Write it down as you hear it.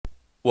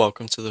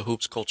Welcome to the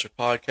Hoops Culture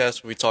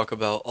Podcast, where we talk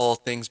about all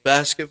things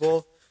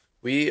basketball.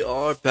 We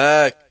are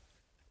back.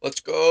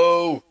 Let's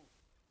go.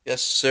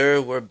 Yes,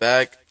 sir. We're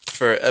back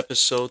for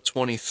episode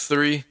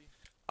 23.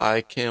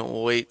 I can't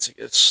wait to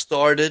get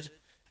started.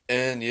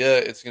 And yeah,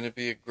 it's going to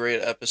be a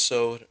great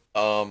episode.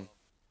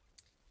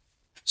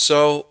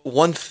 So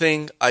one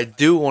thing I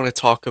do want to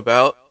talk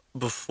about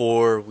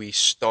before we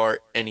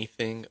start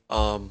anything,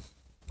 I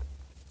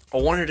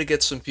wanted to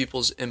get some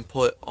people's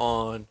input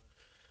on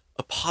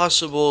a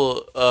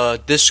possible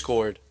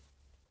Discord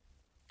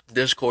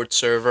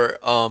server.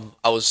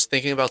 I was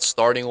thinking about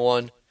starting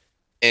one,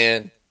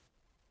 and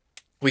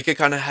we could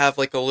kind of have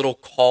like a little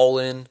call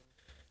in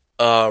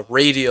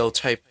radio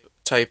type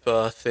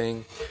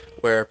thing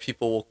where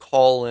people will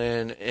call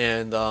in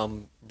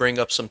and bring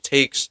up some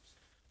takes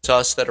to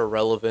us that are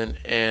relevant,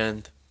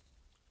 and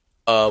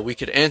we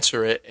could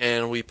answer it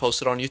and we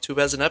post it on YouTube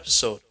as an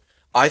episode.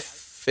 I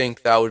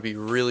think that would be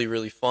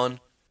really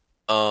fun.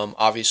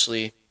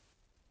 Obviously,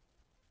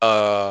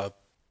 uh,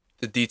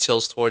 the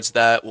details towards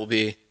that will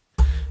be,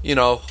 you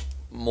know,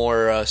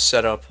 more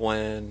set up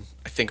when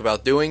I think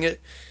about doing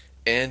it.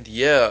 And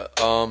yeah,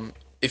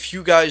 if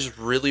you guys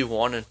really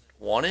want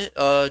it,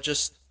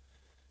 just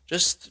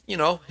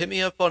hit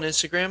me up on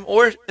Instagram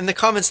or in the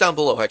comments down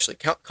below. Actually,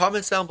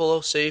 comments down below.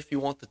 Say if you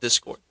want the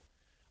Discord.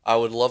 I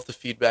would love the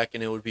feedback,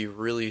 and it would be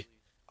really.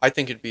 I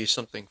think it'd be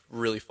something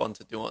really fun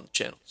to do on the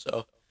channel.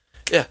 So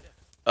yeah,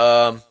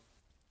 um,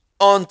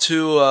 on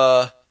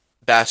to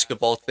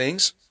basketball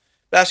things.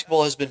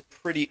 Basketball has been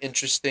pretty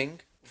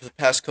interesting for the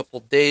past couple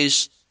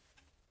days.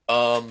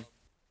 Um,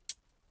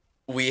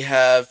 we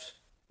have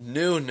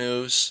new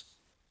news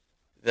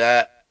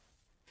that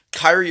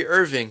Kyrie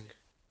Irving,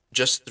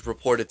 just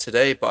reported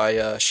today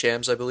by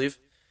Shams, I believe.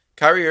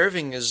 Kyrie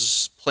Irving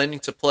is planning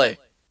to play.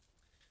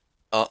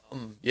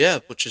 Yeah,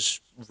 which is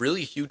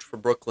really huge for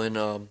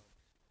Brooklyn.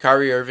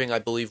 Kyrie Irving, I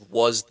believe,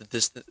 was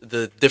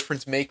the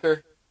difference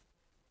maker.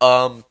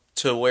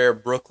 To where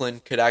Brooklyn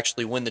could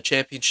actually win the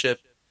championship.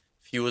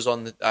 If he was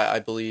on the, I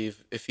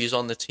believe, if he's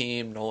on the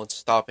team, no one's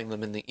stopping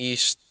them in the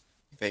East.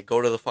 They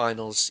go to the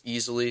finals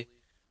easily.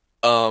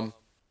 Um,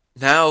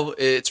 Now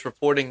it's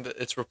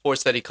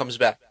reports that he comes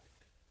back.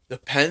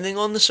 Depending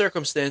on the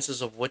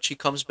circumstances of which he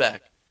comes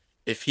back,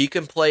 if he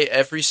can play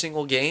every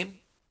single game,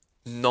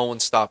 no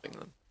one's stopping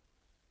them.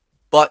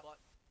 But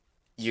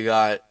you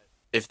got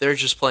if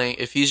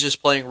he's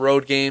just playing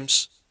road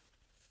games,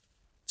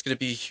 it's gonna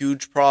be a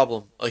huge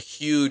problem. A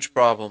huge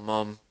problem.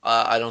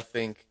 I don't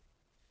think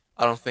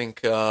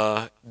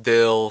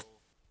they'll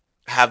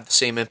have the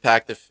same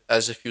impact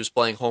as if he was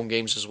playing home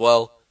games as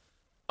well.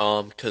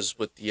 Because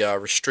with the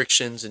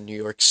restrictions in New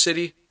York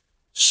City,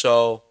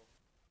 so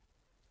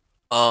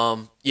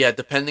yeah,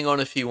 depending on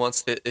if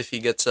he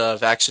gets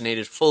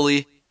vaccinated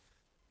fully,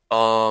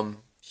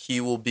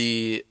 he will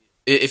be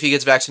if he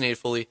gets vaccinated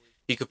fully,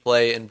 he could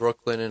play in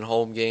Brooklyn in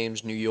home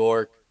games, New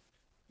York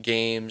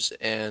games,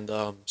 and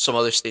some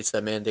other states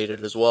that mandate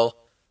it as well.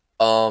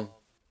 Um,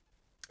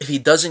 if he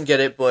doesn't get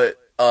it, but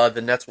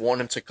the Nets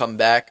want him to come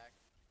back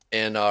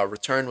and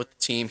return with the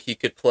team, he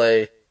could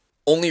play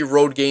only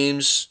road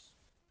games,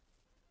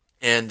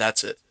 and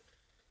that's it.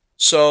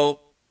 So,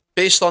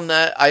 based on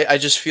that, I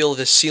just feel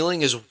the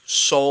ceiling is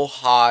so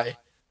high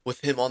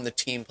with him on the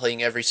team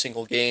playing every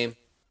single game,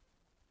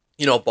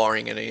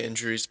 barring any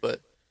injuries.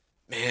 But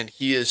man,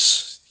 he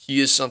is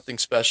something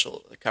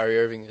special. Kyrie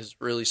Irving is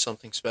really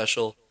something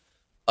special.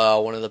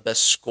 One of the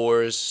best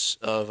scorers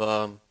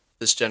of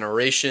this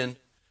generation.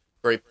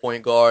 Great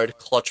point guard,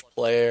 clutch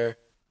player.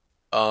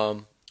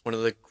 One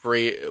of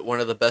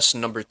the best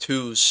number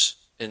twos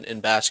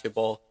in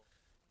basketball.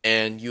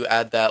 And you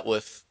add that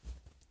with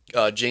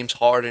James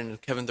Harden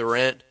and Kevin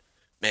Durant,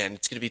 man,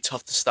 it's gonna be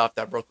tough to stop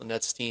that Brooklyn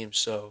Nets team.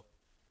 So,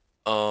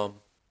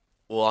 um,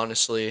 well,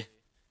 honestly,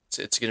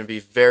 it's gonna be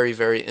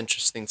very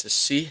interesting to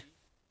see.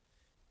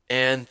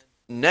 And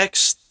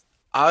next,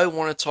 I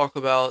want to talk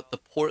about the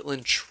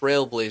Portland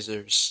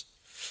Trailblazers.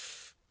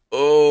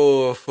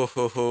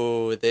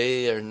 Oh,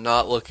 they are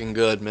not looking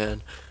good,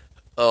 man.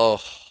 Oh,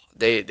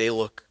 they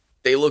look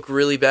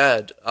really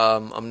bad.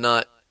 I'm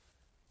not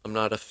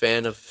a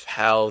fan of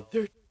how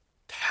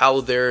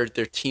their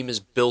team is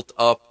built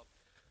up.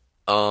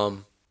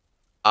 Um,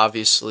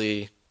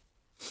 Obviously,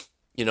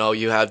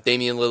 you have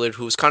Damian Lillard,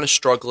 who was kind of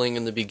struggling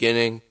in the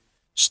beginning,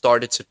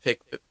 started to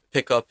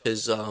pick up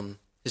his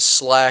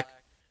slack,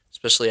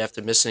 especially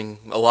after missing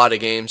a lot of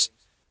games.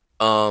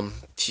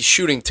 He's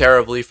shooting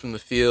terribly from the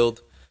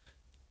field.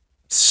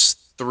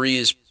 Three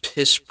is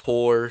piss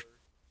poor,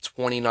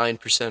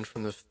 29%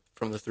 from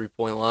the 3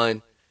 point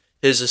line.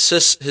 His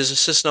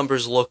assist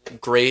numbers look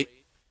great,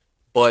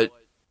 but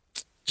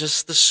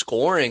just the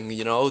scoring,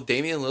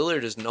 Damian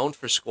Lillard is known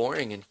for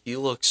scoring, and he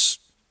looks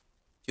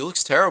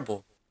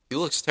terrible. He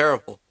looks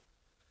terrible.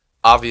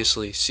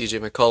 Obviously, CJ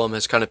McCollum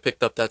has kind of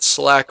picked up that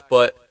slack,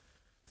 but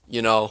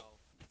you know,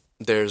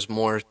 there's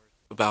more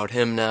about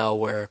him now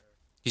where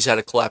he's had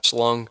a collapsed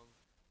lung,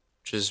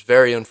 which is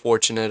very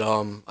unfortunate.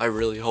 I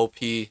really hope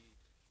he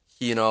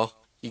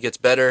gets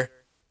better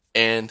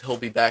and he'll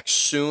be back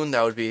soon.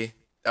 That would be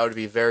that would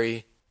be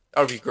very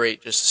that would be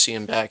great just to see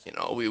him back.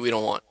 We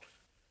don't want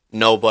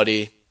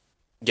nobody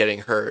getting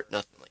hurt,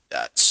 nothing like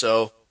that.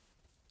 So,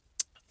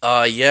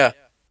 yeah,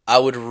 I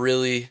would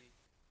really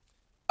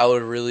I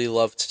would really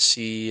love to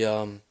see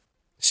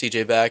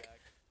CJ back,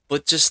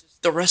 but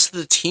just the rest of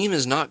the team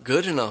is not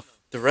good enough.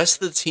 The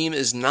rest of the team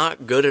is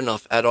not good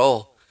enough at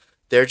all.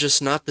 They're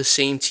just not the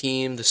same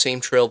team, the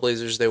same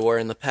Trailblazers they were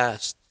in the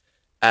past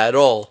at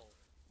all,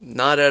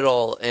 not at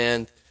all.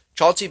 And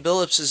Chauncey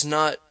Billups is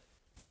not.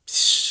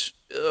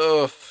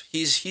 Ugh,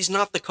 he's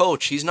not the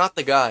coach. He's not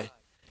the guy.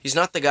 He's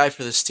not the guy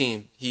for this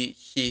team. He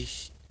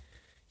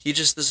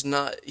just does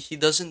not. He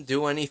doesn't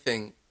do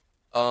anything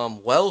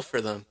well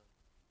for them.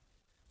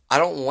 I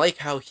don't like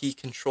how he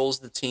controls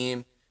the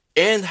team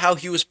and how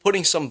he was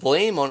putting some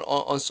blame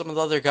on some of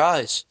the other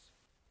guys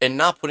and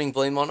not putting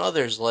blame on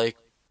others. Like,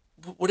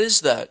 what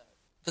is that?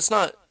 That's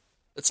not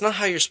that's not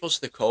how you're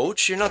supposed to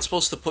coach. You're not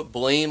supposed to put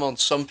blame on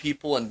some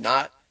people and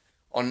not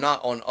on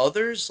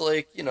others.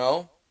 Like,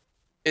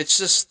 it's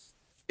just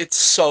it's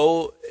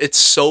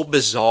so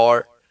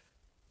bizarre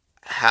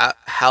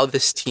how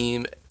this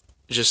team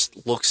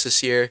just looks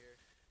this year.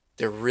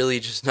 They're really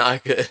just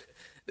not good.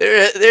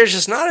 They're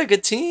just not a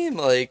good team.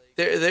 Like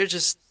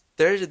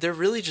they're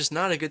really just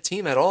not a good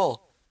team at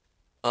all.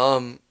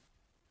 Um,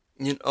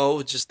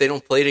 just they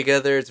don't play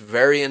together. It's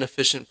very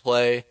inefficient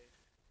play.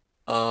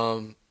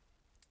 Um,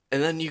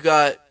 and then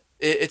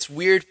it's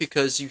weird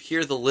because you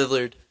hear the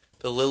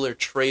Lillard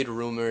trade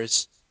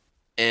rumors,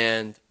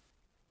 and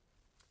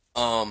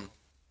um,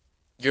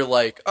 you're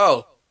like,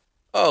 oh,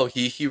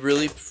 he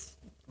really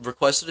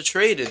requested a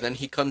trade, and then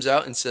he comes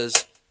out and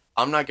says,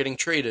 I'm not getting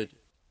traded.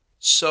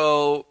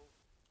 So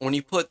when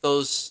you put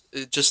those,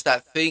 just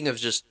that thing of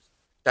just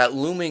that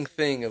looming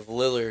thing of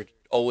Lillard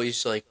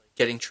always like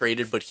getting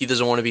traded, but he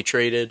doesn't want to be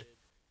traded,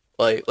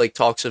 like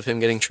talks of him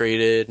getting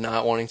traded,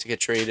 not wanting to get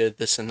traded,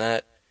 this and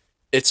that.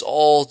 It's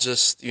all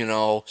just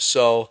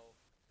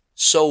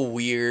so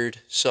weird,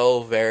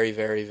 so very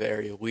very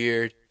very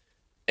weird,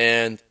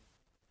 and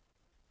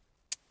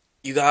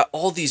you got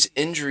all these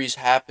injuries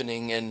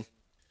happening, and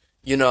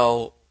you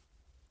know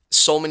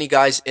so many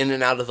guys in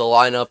and out of the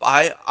lineup.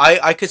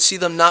 I could see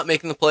them not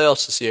making the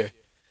playoffs this year.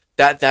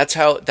 That's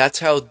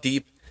how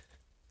deep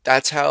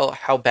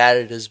how bad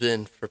it has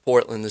been for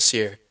Portland this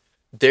year.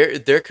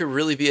 There could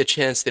really be a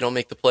chance they don't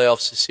make the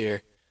playoffs this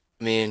year.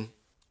 I mean,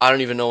 I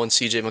don't even know when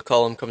CJ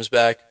McCollum comes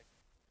back.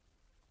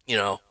 You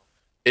know,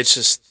 it's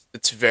just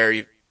it's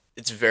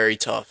very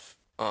tough.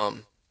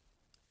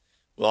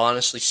 We'll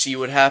honestly see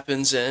what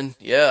happens, and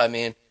yeah, I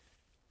mean,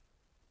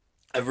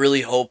 I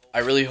really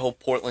hope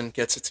Portland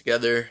gets it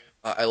together.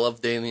 I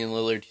love Damian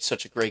Lillard. He's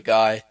such a great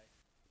guy.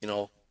 You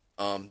know,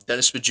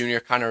 Dennis Smith Jr.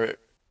 kind of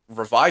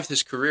revived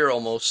his career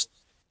almost.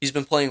 He's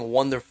been playing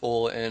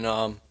wonderful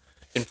in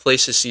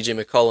place of C.J.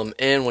 McCollum,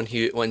 and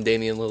when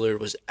Damian Lillard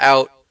was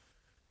out,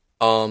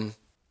 um,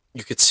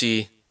 you could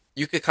see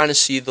you could kind of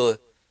see the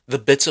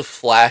bits of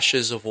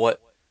flashes of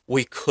what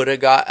we could have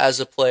got as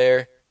a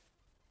player.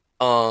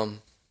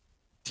 Um,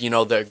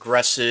 the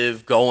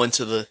aggressive going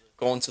to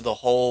the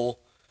hole,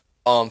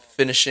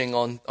 finishing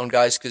on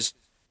guys because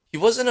he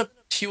wasn't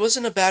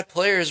a bad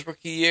player his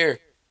rookie year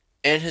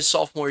and his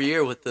sophomore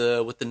year with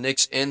the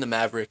Knicks and the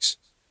Mavericks.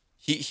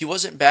 He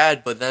wasn't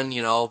bad, but then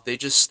they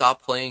just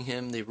stopped playing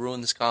him. They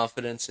ruined his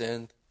confidence,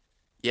 and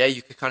yeah,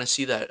 you could kind of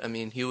see that. I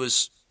mean, he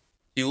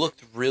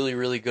looked really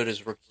really good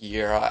his rookie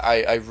year.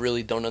 I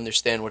really don't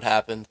understand what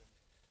happened,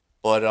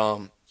 but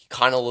he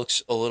kind of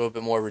looks a little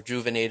bit more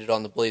rejuvenated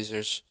on the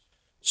Blazers.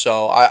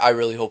 So I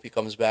really hope he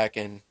comes back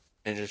and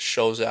just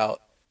shows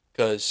out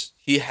because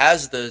he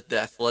has the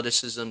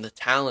athleticism, the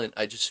talent.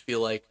 I just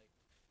feel like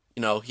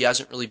he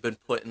hasn't really been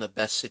put in the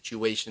best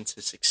situation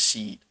to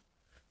succeed.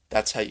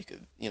 That's how you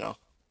could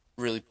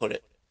really put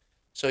it.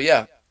 So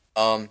yeah,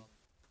 um,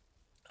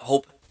 I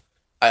hope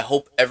I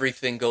hope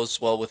everything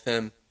goes well with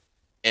him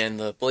and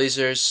the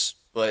Blazers,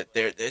 but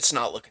it's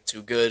not looking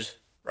too good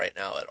right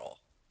now at all.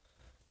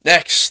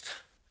 Next,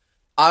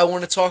 I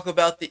want to talk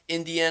about the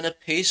Indiana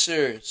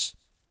Pacers.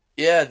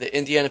 Yeah, the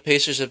Indiana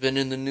Pacers have been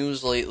in the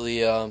news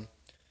lately.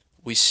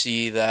 We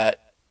see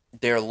that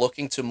they're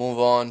looking to move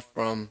on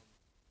from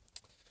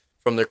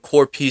their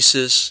core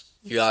pieces.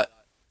 You got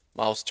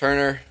Miles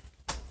Turner,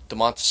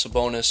 Domantas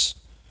Sabonis,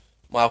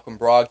 Malcolm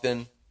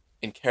Brogdon,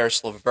 and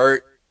Karis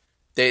LeVert.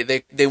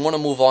 They want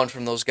to move on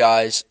from those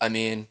guys. I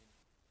mean,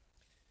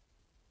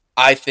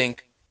 I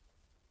think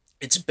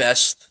it's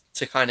best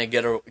to kind of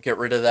get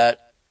rid of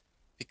that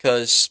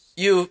because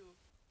you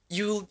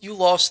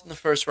lost in the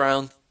first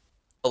round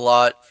a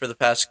lot for the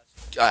past,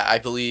 I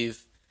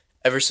believe,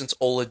 ever since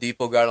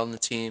Oladipo got on the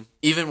team.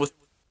 Even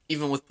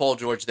with Paul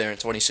George there in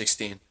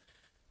 2016.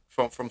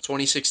 From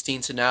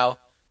 2016 to now,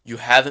 you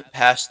haven't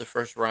passed the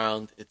first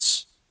round.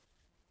 It's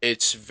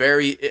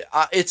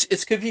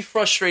could be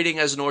frustrating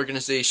as an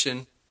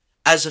organization,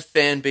 as a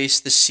fan base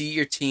to see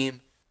your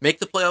team make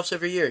the playoffs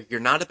every year. You're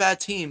not a bad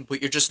team,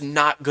 but you're just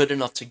not good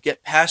enough to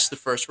get past the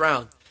first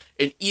round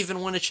and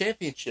even win a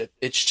championship.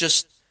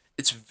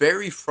 It's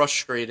very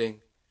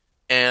frustrating,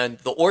 and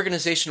the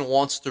organization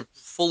wants to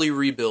fully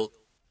rebuild,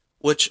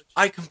 which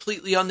I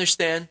completely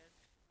understand.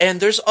 And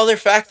there's other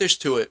factors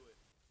to it,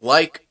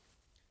 like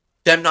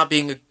them not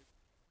being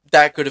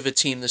that good of a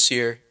team this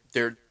year.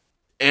 They're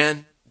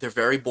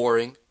very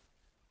boring,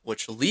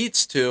 which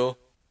leads to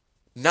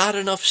not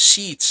enough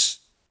seats,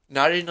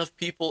 not enough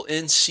people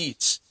in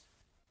seats.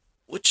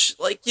 Which,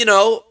 like,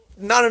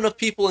 not enough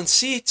people in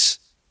seats.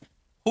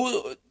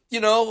 Who,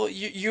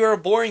 you're a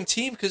boring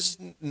team because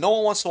no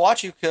one wants to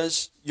watch you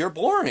because you're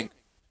boring.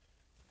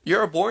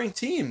 You're a boring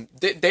team.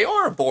 They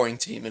are a boring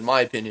team, in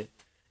my opinion.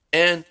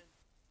 And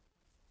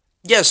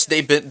yes,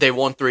 they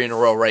won three in a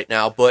row right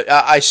now, but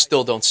I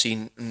still don't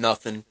see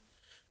nothing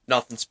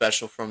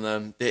special from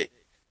them.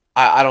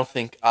 I don't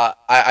think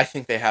I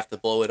think they have to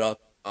blow it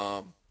up.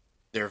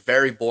 They're a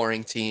very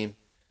boring team.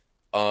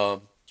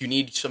 You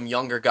need some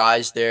younger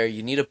guys there.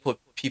 You need to put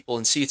people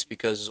in seats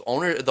because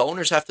the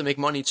owners have to make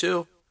money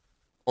too.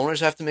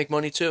 Owners have to make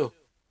money too.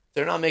 If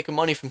they're not making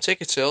money from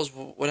ticket sales,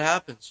 what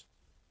happens?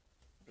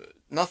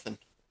 Nothing.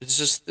 It's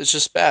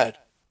just bad.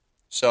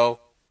 So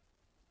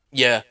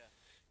yeah,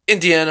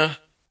 Indiana.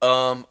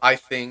 I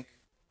think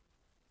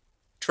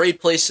trade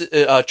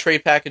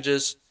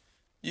packages.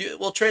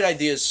 Trade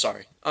ideas.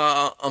 Sorry,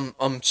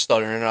 I'm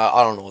stuttering.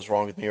 I don't know what's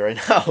wrong with me right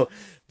now.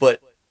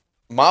 But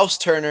Miles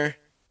Turner,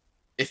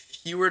 if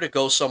he were to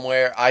go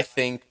somewhere, I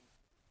think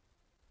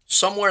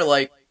somewhere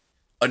like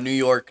a New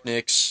York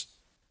Knicks.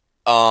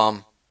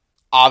 Um,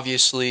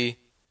 Obviously,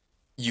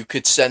 you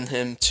could send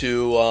him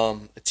to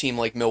a team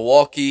like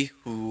Milwaukee,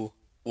 who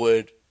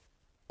would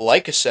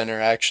like a center.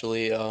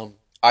 Actually,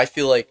 I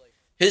feel like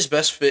his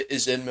best fit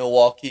is in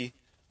Milwaukee.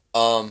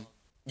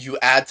 You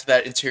add to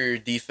that interior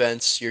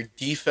defense. Your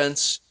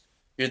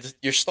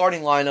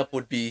starting lineup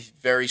would be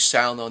very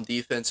sound on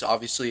defense.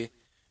 Obviously,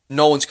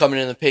 no one's coming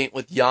in the paint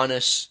with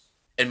Giannis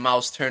and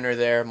Miles Turner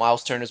there.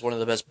 Miles Turner is one of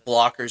the best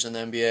blockers in the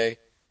NBA,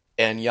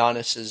 and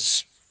Giannis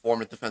is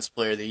former Defensive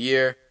Player of the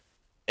Year.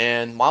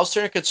 And Miles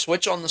Turner could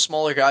switch on the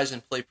smaller guys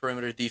and play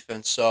perimeter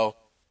defense. So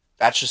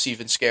that's just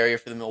even scarier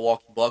for the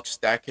Milwaukee Bucks.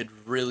 That could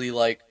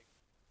really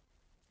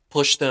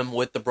push them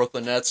with the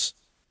Brooklyn Nets.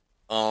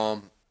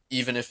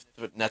 Even if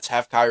the Nets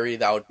have Kyrie,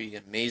 that would be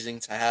amazing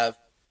to have.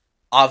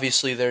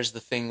 Obviously, there's the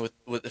thing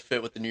with the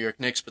fit with the New York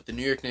Knicks, but the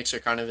New York Knicks are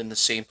kind of in the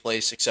same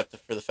place, except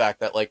for the fact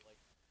that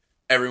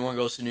everyone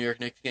goes to New York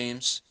Knicks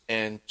games,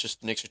 and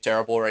just the Knicks are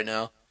terrible right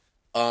now.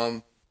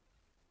 Um,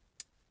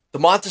 the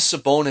Montes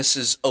Sabonis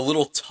is a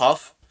little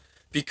tough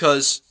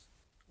because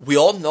we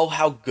all know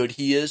how good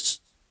he is.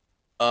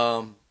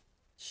 Um,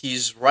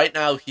 he's right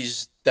now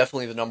he's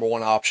definitely the number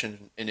one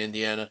option in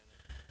Indiana.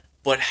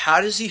 But how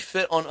does he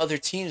fit on other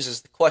teams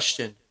is the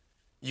question.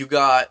 You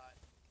got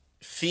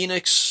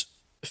Phoenix.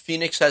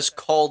 Phoenix has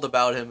called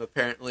about him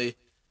apparently.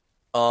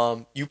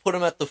 You put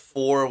him at the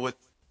four with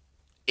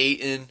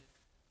Aiton,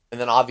 and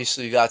then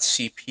obviously you got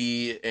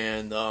CP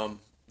and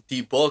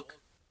D Book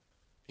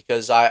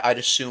because I'd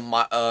assume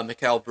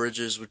Mikal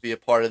Bridges would be a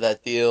part of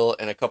that deal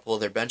and a couple of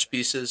their bench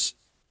pieces.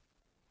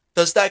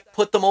 Does that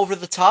put them over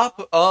the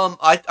top?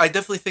 I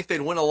definitely think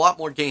they'd win a lot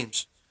more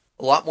games.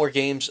 A lot more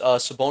games.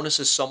 Sabonis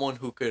is someone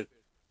who could,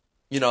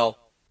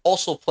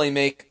 also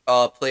play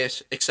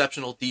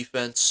exceptional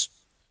defense,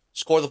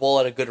 score the ball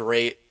at a good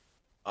rate,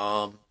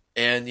 and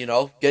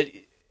get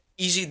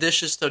easy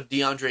dishes to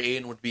DeAndre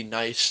Ayton would be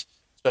nice,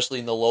 especially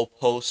in the low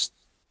post.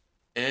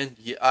 And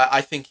yeah,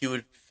 I think he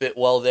would fit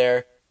well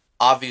there.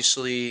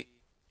 Obviously,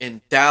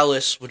 in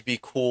Dallas would be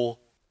cool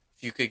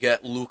if you could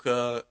get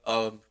Luka,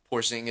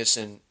 Porzingis,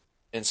 and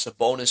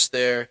Sabonis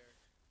there.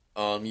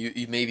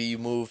 You maybe you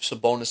move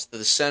Sabonis to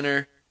the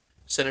center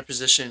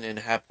position, and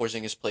have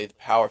Porzingis play the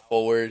power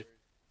forward.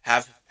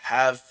 Have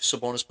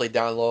Sabonis play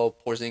down low.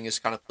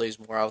 Porzingis kind of plays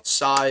more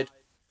outside.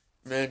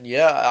 And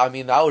yeah, I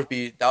mean that would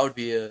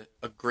be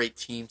a great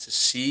team to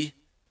see.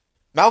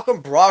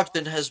 Malcolm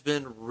Brogdon has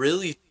been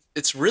really.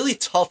 It's really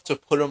tough to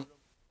put him.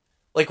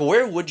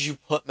 Where would you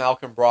put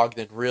Malcolm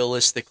Brogdon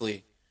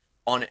realistically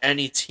on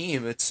any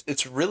team?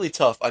 It's really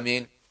tough. I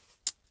mean,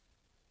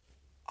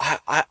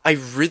 I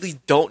really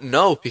don't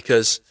know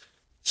because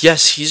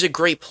yes, he's a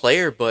great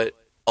player, but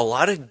a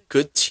lot of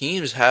good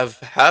teams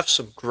have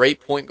some great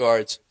point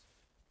guards.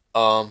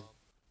 Um,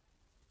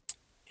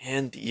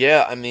 and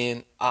yeah, I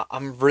mean,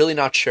 I'm really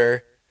not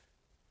sure.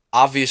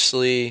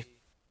 Obviously,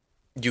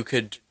 you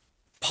could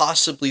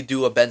possibly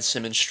do a Ben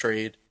Simmons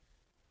trade.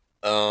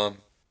 Um,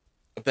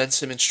 a Ben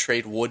Simmons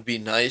trade would be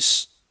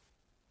nice.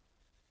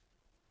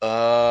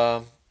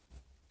 Um,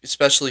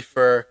 Especially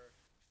for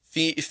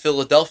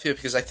Philadelphia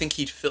because I think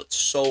he'd fit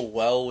so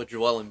well with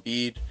Joel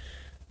Embiid,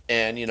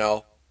 and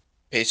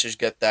Pacers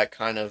get that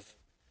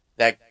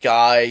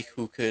guy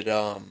who could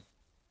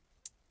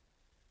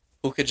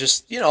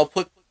just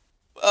put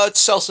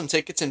sell some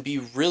tickets and be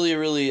really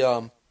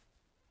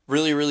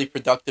really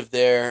productive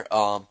there,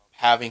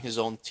 having his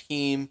own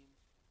team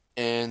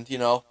and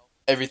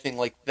everything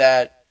like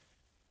that.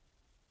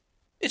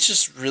 It's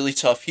just really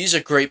tough. He's a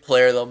great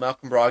player though.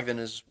 Malcolm Brogdon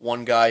is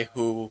one guy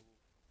who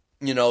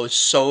is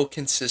so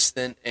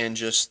consistent and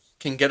just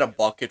can get a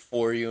bucket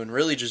for you and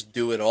really just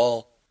do it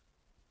all.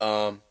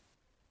 Um,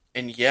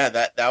 and yeah,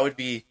 that would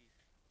be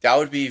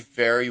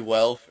very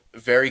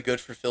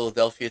good for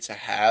Philadelphia to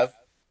have.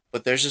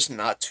 But there's just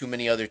not too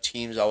many other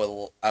teams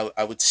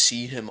I would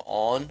see him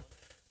on,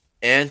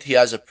 and he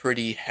has a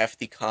pretty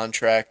hefty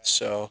contract.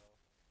 So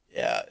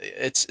yeah,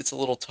 it's a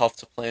little tough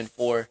to plan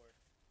for.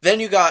 Then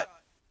you got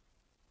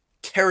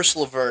Karis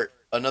LeVert,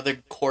 another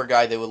core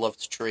guy they would love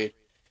to trade.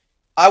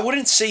 I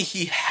wouldn't say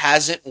he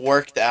hasn't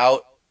worked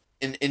out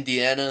in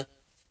Indiana,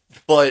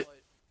 but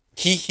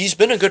he's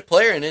been a good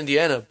player in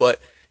Indiana,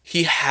 but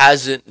he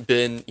hasn't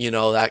been,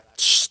 that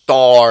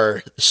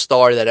star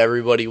that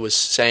everybody was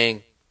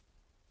saying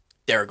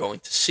they're going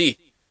to see.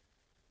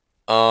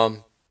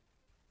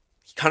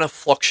 He kind of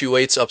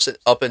fluctuates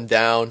up and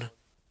down.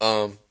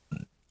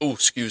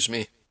 Excuse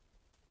me.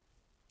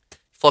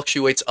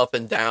 Fluctuates up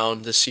and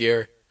down this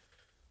year.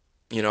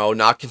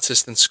 Not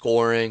consistent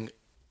scoring.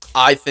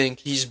 I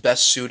think he's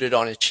best suited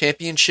on a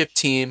championship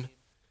team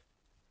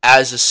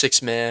as a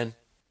six man.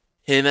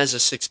 Him as a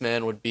six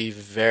man would be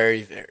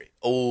very, very.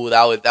 Oh,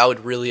 that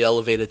would really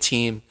elevate a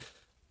team.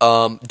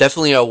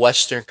 Definitely a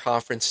Western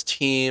Conference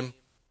team.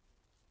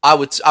 I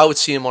would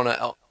see him on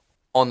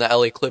the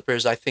LA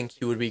Clippers. I think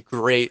he would be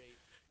great.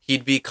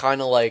 He'd be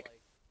kind of like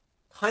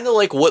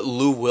what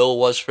Lou Will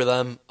was for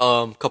them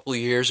a couple of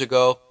years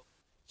ago.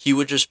 He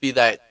would just be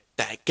that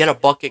get a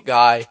bucket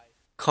guy,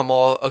 come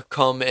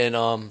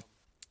and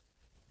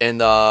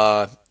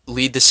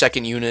lead the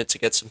second unit to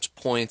get some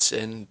points,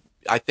 and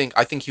I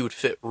think he would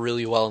fit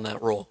really well in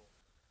that role.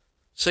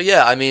 So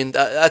yeah, I mean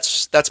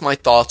that's my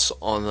thoughts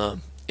on the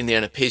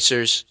Indiana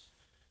Pacers.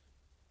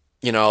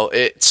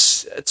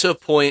 It's to a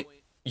point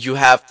you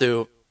have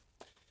to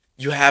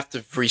you have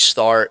to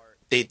restart.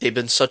 They've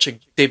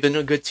been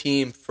a good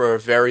team for a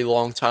very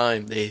long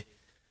time.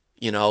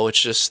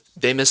 It's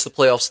just they missed the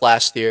playoffs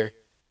last year.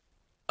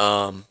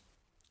 Um,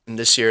 and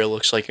this year it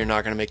looks like you're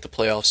not going to make the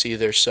playoffs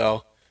either.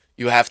 So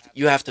you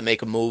have to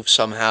make a move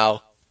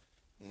somehow.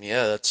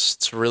 Yeah,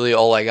 that's really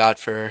all I got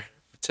for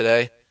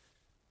today.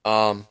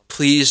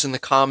 Please in the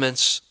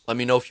comments let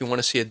me know if you want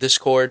to see a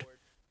Discord,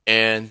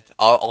 and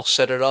I'll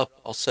set it up.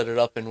 I'll set it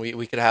up, and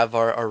we could have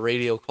our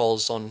radio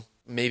calls on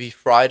maybe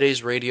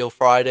Fridays, radio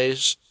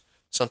Fridays,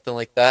 something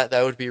like that.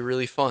 That would be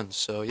really fun.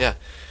 So yeah,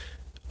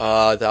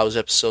 that was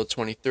episode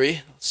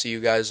 23. See you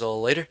guys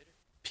all later.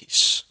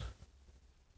 Peace.